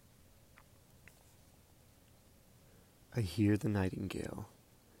I hear the nightingale,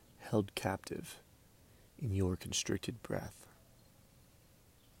 held captive in your constricted breath.